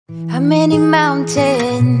How many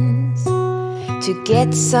mountains to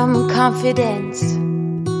get some confidence?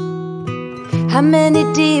 How many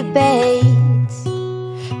debates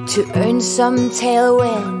to earn some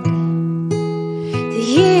tailwind? The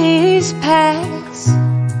years pass,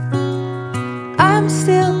 I'm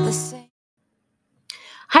still the same.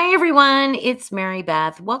 Hi everyone, it's Mary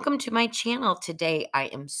Beth. Welcome to my channel. Today I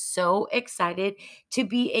am so excited to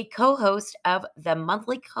be a co-host of the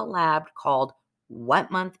monthly collab called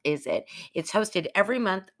What Month Is It? It's hosted every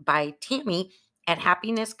month by Tami at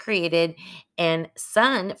Happiness Created, and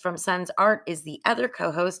Sun from Sun's Art is the other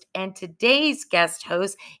co-host, and today's guest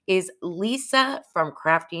host is Lisa from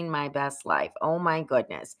Crafting My Best Life. Oh my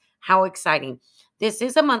goodness, how exciting. This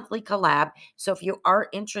is a monthly collab, so if you are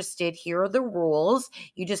interested, here are the rules.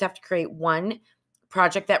 You just have to create one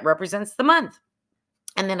project that represents the month.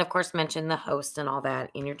 And then, of course, mention the host and all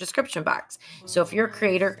that in your description box. So if you're a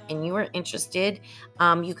creator and you are interested,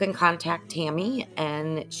 you can contact Tami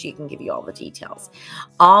and she can give you all the details.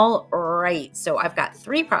 All right. So I've got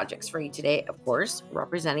 3 projects for you today, of course,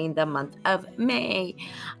 representing the month of May.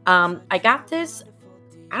 I got this.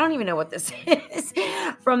 I don't even know what this is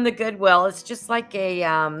from the Goodwill. It's just like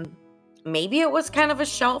a, maybe it was kind of a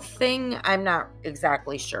shelf thing. I'm not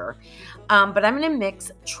exactly sure. But I'm going to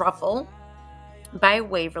mix Truffle by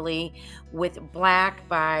Waverly with Black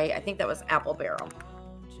by, I think that was Apple Barrel.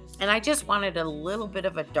 And I just wanted a little bit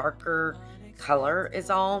of a darker color is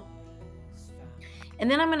all.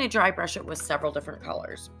 And then I'm going to dry brush it with several different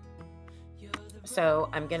colors. So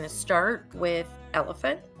I'm going to start with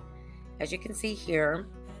Elephant, as you can see here.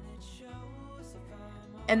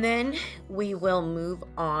 And then we will move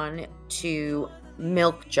on to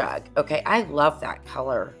Milk Jug. Okay, I love that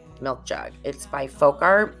color, Milk Jug. It's by Folk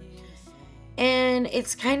Art. And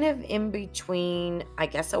it's kind of in between, I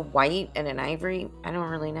guess, a white and an ivory. I don't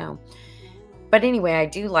really know. But anyway, I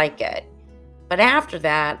do like it. But after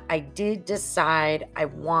that, I did decide I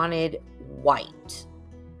wanted white.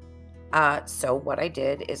 So what I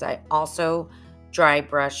did is I also dry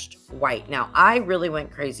brushed white. Now, I really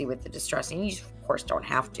went crazy with the distressing. You, of course, don't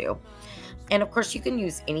have to. And of course, you can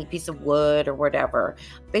use any piece of wood or whatever.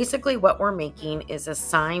 Basically, what we're making is a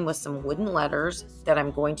sign with some wooden letters that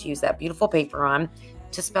I'm going to use that beautiful paper on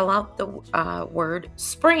to spell out the word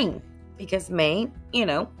spring, because May, you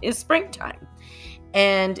know, is springtime.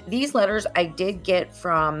 And these letters I did get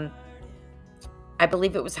from, I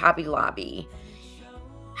believe it was Hobby Lobby.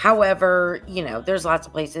 However, you know, there's lots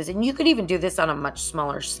of places, and you could even do this on a much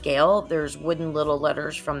smaller scale. There's wooden little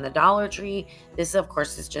letters from the Dollar Tree. This, of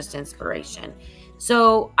course, is just inspiration.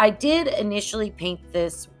 So I did initially paint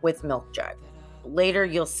this with Milk Jug. Later,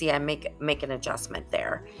 you'll see I make an adjustment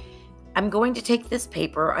there. I'm going to take this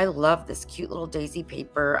paper. I love this cute little daisy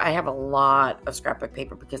paper. I have a lot of scrapbook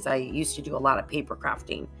paper because I used to do a lot of paper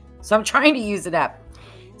crafting. So I'm trying to use it up.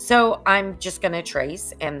 So I'm just going to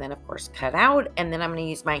trace and then, of course, cut out. And then I'm going to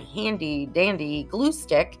use my handy dandy glue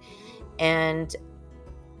stick and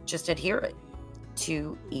just adhere it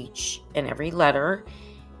to each and every letter.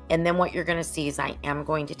 And then what you're going to see is I am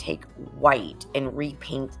going to take white and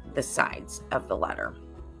repaint the sides of the letter.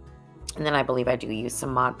 And then I believe I do use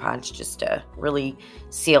some Mod Podge just to really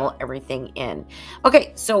seal everything in.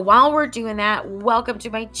 Okay, so while we're doing that, welcome to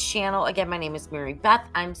my channel. Again, my name is Mary Beth.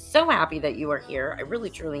 I'm so happy that you are here. I really,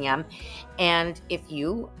 truly am. And if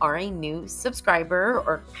you are a new subscriber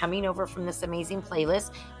or coming over from this amazing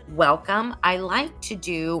playlist, welcome. I like to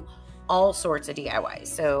do all sorts of DIYs.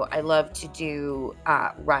 So I love to do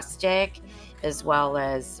rustic, as well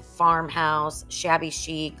as farmhouse, shabby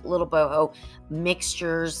chic, little boho,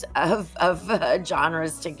 mixtures of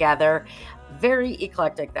genres together. Very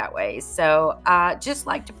eclectic that way. So just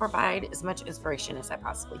like to provide as much inspiration as I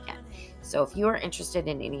possibly can. So if you are interested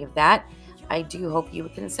in any of that, I do hope you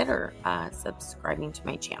would consider subscribing to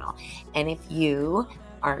my channel. And if you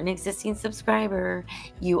are an existing subscriber,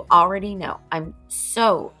 you already know I'm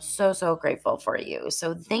so grateful for you.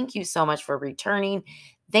 So thank you so much for returning.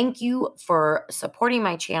 Thank you for supporting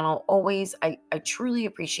my channel always. I truly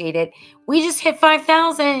appreciate it. We just hit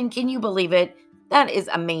 5,000. Can you believe it? That is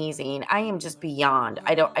amazing. I am just beyond.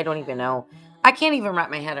 I don't even know. I can't even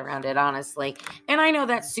wrap my head around it, honestly. And I know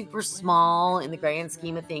that's super small in the grand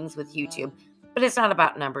scheme of things with YouTube, but it's not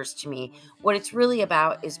about numbers to me. What it's really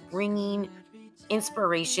about is bringing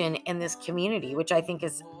inspiration in this community, which I think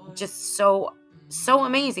is just so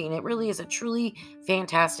amazing. It really is a truly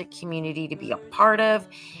fantastic community to be a part of.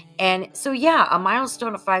 And so, yeah, a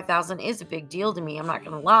milestone of 5,000 is a big deal to me. I'm not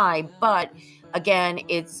going to lie. But again,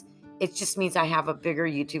 it just means I have a bigger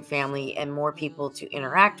YouTube family and more people to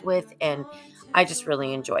interact with. And I just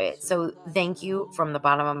really enjoy it. So thank you from the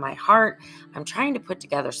bottom of my heart. I'm trying to put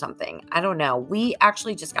together something. I don't know. We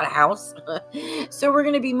actually just got a house. So we're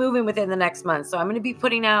going to be moving within the next month. So I'm going to be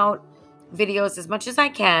putting out videos as much as I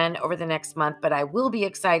can over the next month, but I will be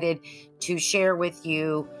excited to share with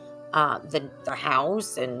you the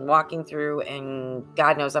house and walking through, and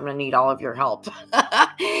God knows I'm going to need all of your help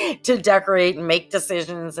to decorate and make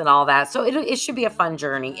decisions and all that. So it should be a fun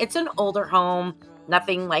journey. It's an older home,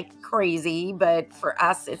 nothing like crazy, but for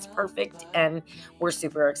us, it's perfect and we're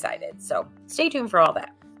super excited. So stay tuned for all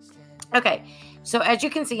that. Okay. So as you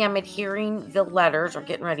can see, I'm adhering the letters, or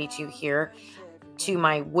getting ready to here, to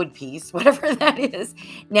my wood piece, whatever that is.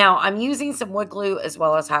 Now I'm using some wood glue as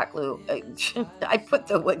well as hot glue. I put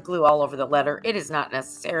the wood glue all over the letter. It is not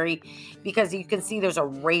necessary because you can see there's a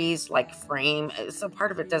raised like frame. So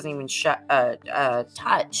part of it doesn't even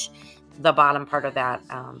touch the bottom part of that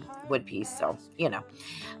wood piece. So, you know,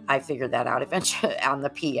 I figured that out eventually on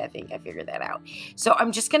the P. I think I figured that out. So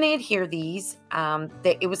I'm just going to adhere these.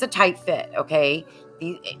 It was a tight fit. Okay.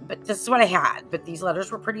 But this is what I had. But these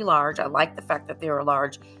letters were pretty large. I like the fact that they were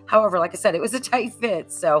large. However, like I said, it was a tight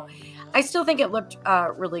fit. So I still think it looked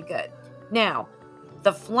really good. Now,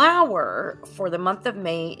 the flower for the month of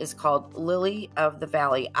May is called Lily of the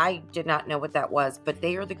Valley. I did not know what that was, but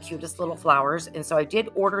they are the cutest little flowers. And so I did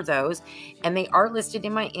order those, and they are listed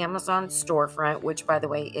in my Amazon storefront, which, by the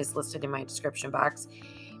way, is listed in my description box.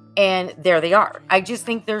 And there they are. I just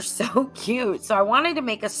think they're so cute. So I wanted to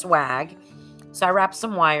make a swag. So I wrapped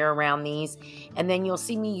some wire around these, and then you'll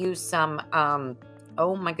see me use some,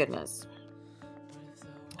 oh my goodness.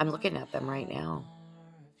 I'm looking at them right now.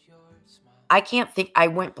 I can't think, I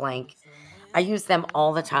went blank. I use them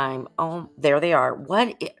all the time. Oh, there they are.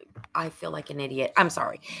 I feel like an idiot. I'm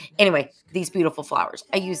sorry. Anyway, these beautiful flowers.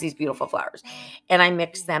 I use these beautiful flowers, and I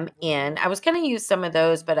mix them in. I was going to use some of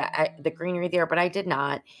those, but the greenery there, but I did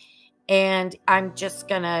not. And I'm just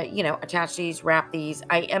going to, you know, attach these, wrap these.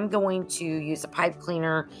 I am going to use a pipe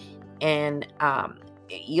cleaner, and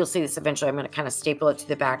you'll see this eventually. I'm going to kind of staple it to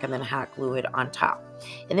the back and then hot glue it on top.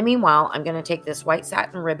 In the meanwhile, I'm going to take this white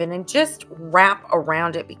satin ribbon and just wrap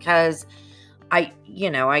around it because I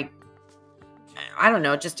don't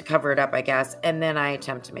know, just to cover it up, I guess. And then I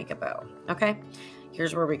attempt to make a bow. Okay.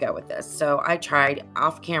 Here's where we go with this. So I tried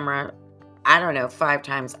off camera, I don't know, 5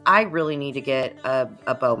 times. I really need to get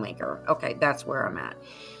a bow maker. Okay, that's where I'm at.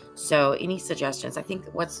 So any suggestions? I think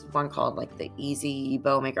what's one called, like the easy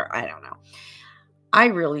bow maker? I don't know. I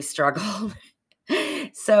really struggled.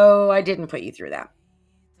 So I didn't put you through that.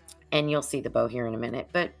 And you'll see the bow here in a minute.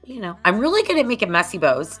 But, you know, I'm really good at making messy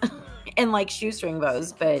bows and like shoestring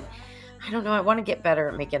bows. But I don't know. I want to get better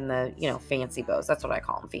at making the, you know, fancy bows. That's what I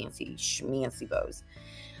call them, fancy schmancy bows.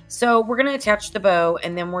 So we're going to attach the bow,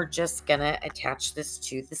 and then we're just going to attach this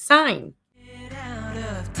to the sign. Get out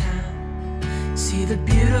of town. See the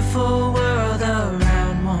beautiful world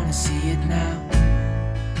around, wanna see it now.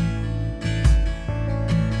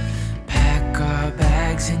 Pack our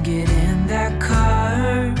bags and get in that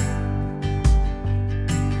car.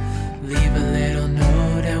 Leave a little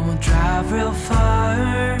note and we'll drive real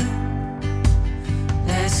far.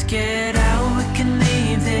 Let's get out, we can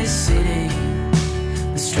leave this city.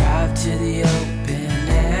 Let's drive to the open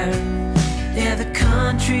air. Yeah, the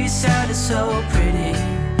countryside is so pretty,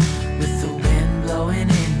 with the wind blowing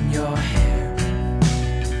in your hair.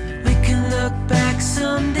 We can look back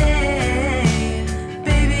someday.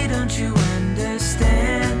 Baby, don't you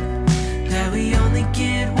understand that we only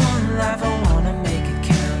get one life? I wanna make it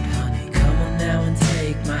count, honey. Come on now and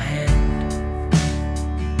take my hand.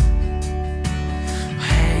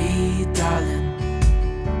 Hey, darling,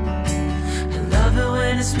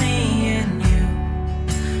 when it's me and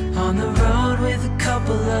you on the road with a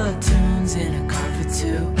couple of tunes in a car for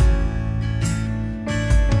 2.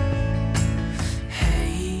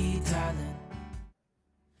 Hey, darling.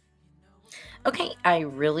 Okay, I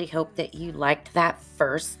really hope that you liked that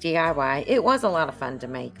first DIY. It was a lot of fun to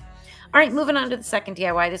make. All right, moving on to the second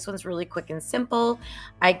DIY. This one's really quick and simple.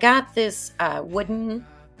 I got this wooden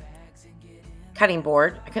cutting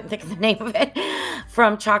board. I couldn't think of the name of it.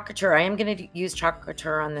 From Chalk Couture. I am going to use Chalk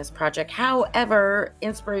Couture on this project. However,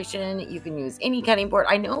 inspiration, you can use any cutting board.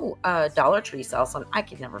 I know Dollar Tree sells some. I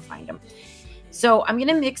could never find them. So I'm going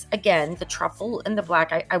to mix, again, the truffle and the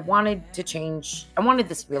black. I wanted to change. I wanted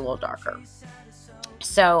this to be a little darker.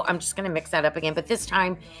 So I'm just going to mix that up again. But this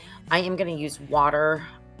time, I am going to use water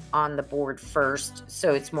on the board first,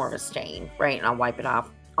 so it's more of a stain, right? And I'll wipe it off.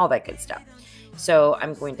 All that good stuff. So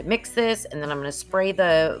I'm going to mix this, and then I'm going to spray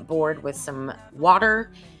the board with some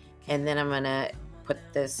water, and then I'm going to put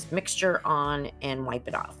this mixture on and wipe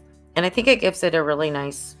it off. And I think it gives it a really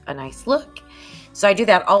nice look. So I do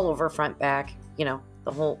that all over, front, back, you know,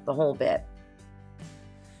 the whole bit.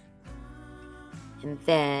 And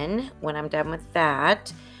then when I'm done with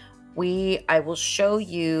that, I will show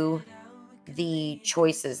you the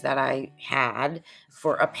choices that I had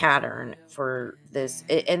for a pattern for this.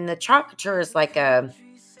 And the Chocolate is like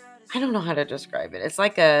I don't know how to describe it. It's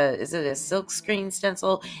like is it a silk screen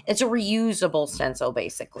stencil? It's a reusable stencil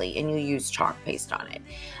basically, and you use chalk paste on it.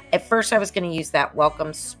 At first I was going to use that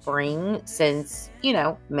Welcome Spring since, you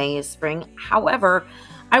know, May is spring. However,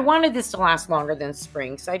 I wanted this to last longer than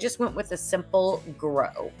spring, so I just went with a simple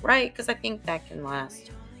Grow, right? Because I think that can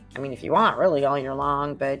last, I mean, if you want, really all year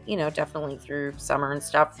long, but, you know, definitely through summer and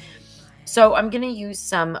stuff. So I'm going to use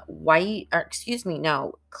some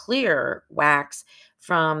clear wax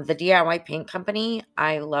from the DIY Paint Company.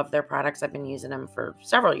 I love their products. I've been using them for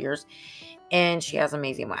several years, and she has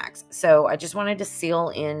amazing wax. So I just wanted to seal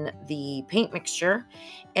in the paint mixture.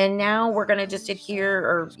 And now we're going to just adhere,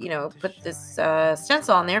 or, you know, put this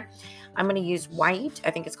stencil on there. I'm going to use white.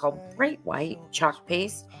 I think it's called bright white chalk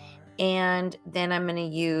paste. And then I'm going to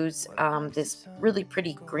use this really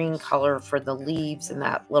pretty green color for the leaves and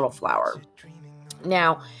that little flower.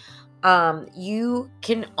 Now, you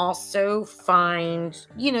can also find,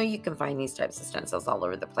 you know, you can find these types of stencils all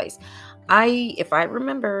over the place. If I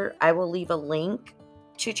remember, I will leave a link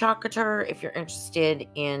to Chocolate if you're interested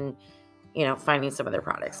in, you know, finding some of their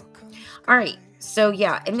products. All right. So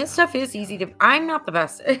yeah, and this stuff is easy to, I'm not the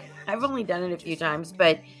best. I've only done it a few times,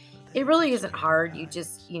 but it really isn't hard. You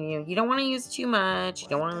just, you know, you don't want to use too much. You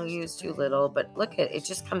don't want to use too little, but look at it,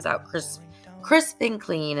 just comes out crisp and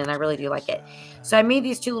clean, and I really do like it. So I made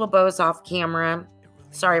these two little bows off camera.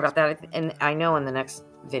 Sorry about that. And I know in the next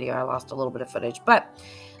video I lost a little bit of footage, but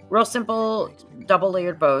real simple double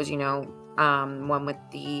layered bows, you know, one with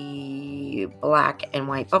the black and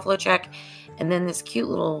white buffalo check, and then this cute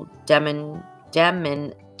little Demon,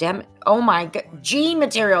 oh my God, jean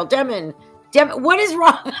material, Demon, what is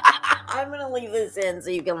wrong? I'm going to leave this in so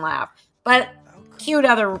you can laugh, but cute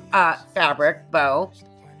other fabric bow.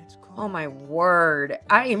 Oh my word.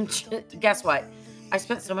 Guess what? I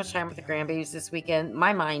spent so much time with the grandbabies this weekend.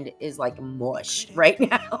 My mind is like mush right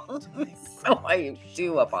now. So I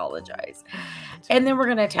do apologize. And then we're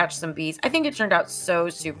going to attach some beads. I think it turned out so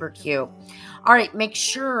super cute. All right, make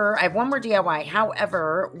sure, I have one more DIY.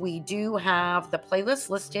 However, we do have the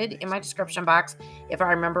playlist listed in my description box. If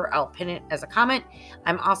I remember, I'll pin it as a comment.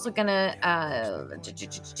 I'm also going to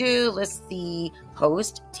list the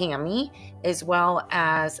host, Tami, as well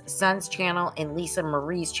as Sun's channel and Lisa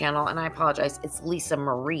Marie's channel. And I apologize, it's Lisa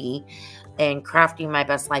Marie and Crafting My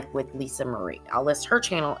Best Life with Lisa Marie. I'll list her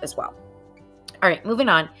channel as well. All right, moving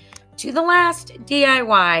on to the last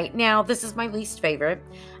DIY. Now, this is my least favorite.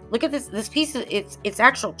 Look at this piece. It's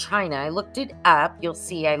actual china. I looked it up. You'll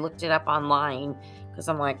see I looked it up online because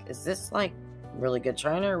I'm like, is this like really good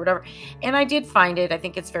china or whatever? And I did find it. I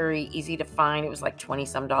think it's very easy to find. It was like $20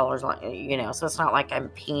 some, you know, so it's not like I'm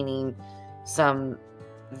painting some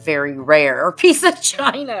very rare piece of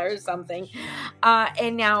china or something.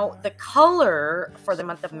 And now the color for the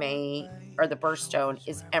month of May, or the birthstone,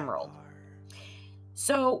 is emerald.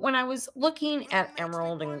 So when I was looking at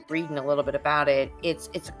emerald and reading a little bit about it, it's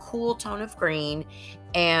a cool tone of green,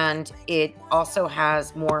 and it also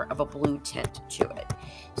has more of a blue tint to it.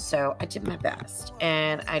 So I did my best,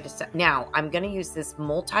 and now I'm going to use this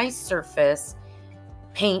multi-surface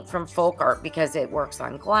paint from Folk Art because it works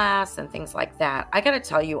on glass and things like that. I got to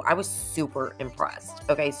tell you, I was super impressed.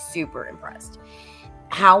 Okay, super impressed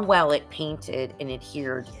how well it painted and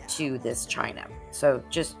adhered to this china. So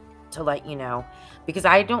just to let you know, because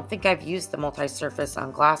I don't think I've used the multi-surface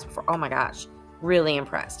on glass before. Oh my gosh, really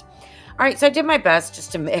impressed. All right, so I did my best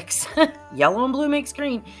just to mix. Yellow and blue makes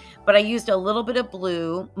green, but I used a little bit of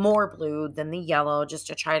blue, more blue than the yellow, just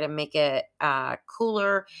to try to make it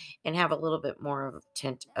cooler and have a little bit more of a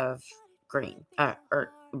tint of green,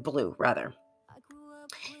 or blue rather.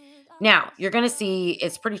 Now, you're going to see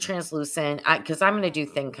it's pretty translucent because I'm going to do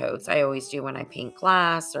thin coats. I always do when I paint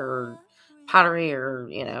glass or pottery or,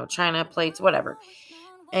 you know, china plates, whatever.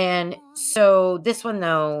 And so this one,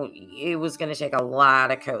 though, it was going to take a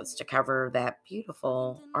lot of coats to cover that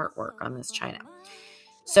beautiful artwork on this china.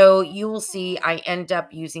 So you will see I end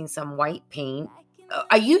up using some white paint.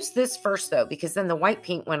 I used this first, though, because then the white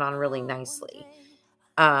paint went on really nicely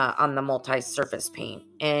on the multi-surface paint.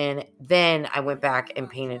 And then I went back and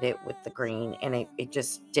painted it with the green, and it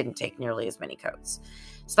just didn't take nearly as many coats.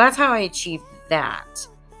 So that's how I achieved that.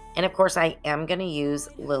 And of course, I am going to use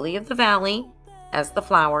Lily of the Valley as the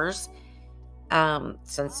flowers,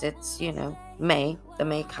 since it's, you know, May, the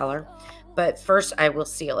May color. But first I will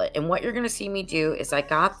seal it. And what you're going to see me do is I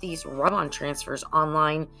got these rub-on transfers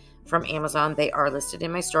online from Amazon. They are listed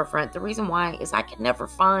in my storefront. The reason why is I could never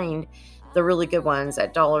find the really good ones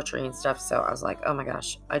at Dollar Tree and stuff. So I was like, oh my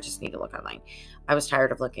gosh, I just need to look online. I was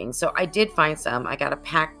tired of looking. So I did find some. I got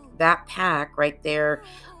that pack right there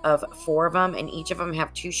of 4 of them, and each of them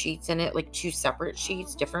have 2 sheets in it, like 2 separate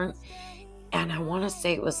sheets, different. And I want to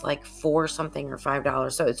say it was like $4 something or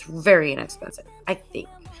 $5. So it's very inexpensive, I think.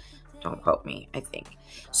 Don't quote me, I think.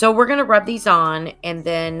 So we're going to rub these on, and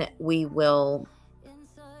then we will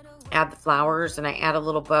add the flowers, and I add a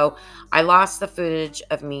little bow. I lost the footage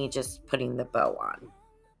of me just putting the bow on.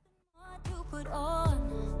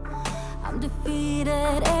 I'm defeated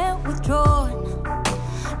and withdrawn,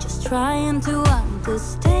 just trying to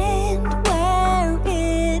understand where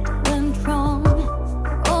it went wrong.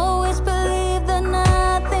 Always believe that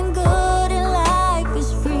nothing good in life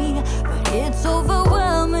is free, but it's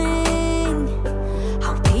overwhelming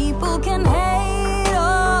how people can hate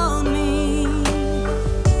on me.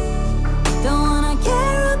 Don't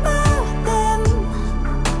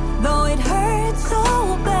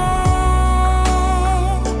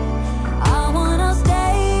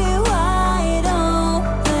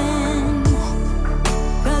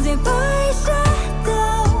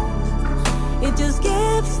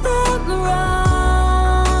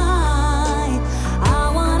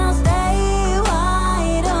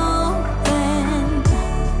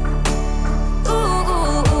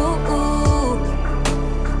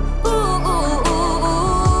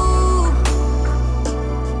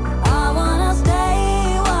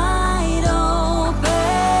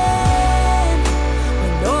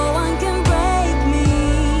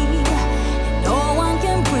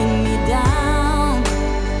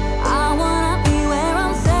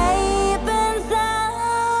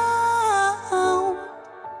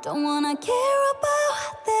wanna care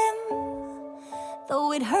about them,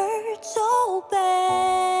 though it hurts so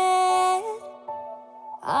bad.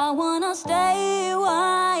 I wanna stay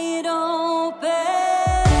wide open.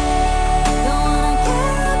 Don't wanna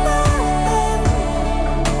care about them,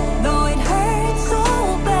 though it hurts so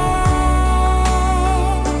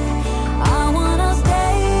bad. I wanna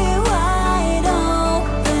stay wide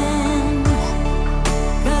open,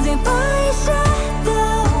 'cause if I shut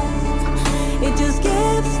down, it just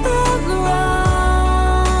gives them right.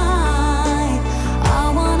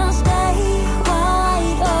 I wanna stay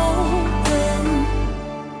wide open.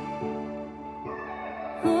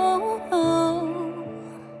 Oh, oh,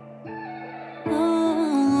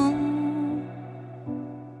 oh.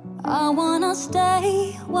 I wanna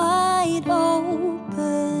stay wide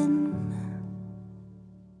open.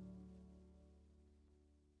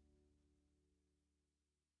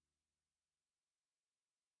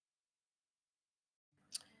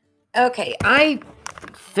 Okay, I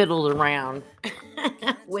fiddled around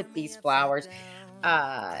with these flowers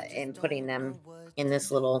and putting them in this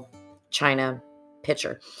little china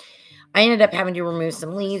pitcher. I ended up having to remove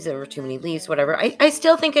some leaves. There were too many leaves, whatever. I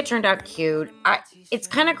still think it turned out cute. It's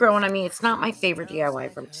kind of growing on me. It's not my favorite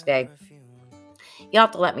DIY from today. You'll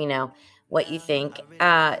have to let me know what you think.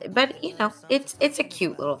 But, you know, it's a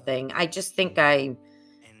cute little thing. I just think I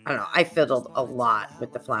don't know. I fiddled a lot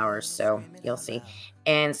with the flowers, so you'll see.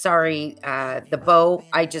 And sorry, the bow,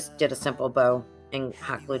 I just did a simple bow and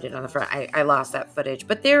hot glued it on the front. I lost that footage,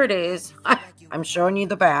 but there it is. I'm showing you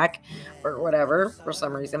the back or whatever for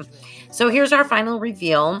some reason. So here's our final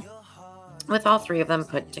reveal with all 3 of them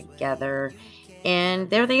put together. And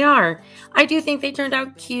there they are. I do think they turned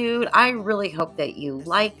out cute. I really hope that you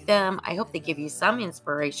like them. I hope they give you some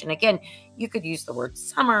inspiration. Again, you could use the word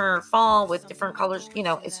summer, fall with different colors. You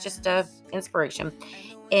know, it's just a inspiration.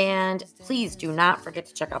 And please do not forget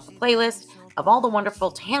to check out the playlist of all the wonderful,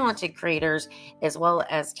 talented creators, as well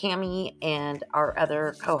as Tami and our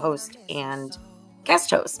other co-host and guest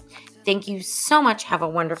host. Thank you so much. Have a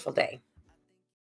wonderful day.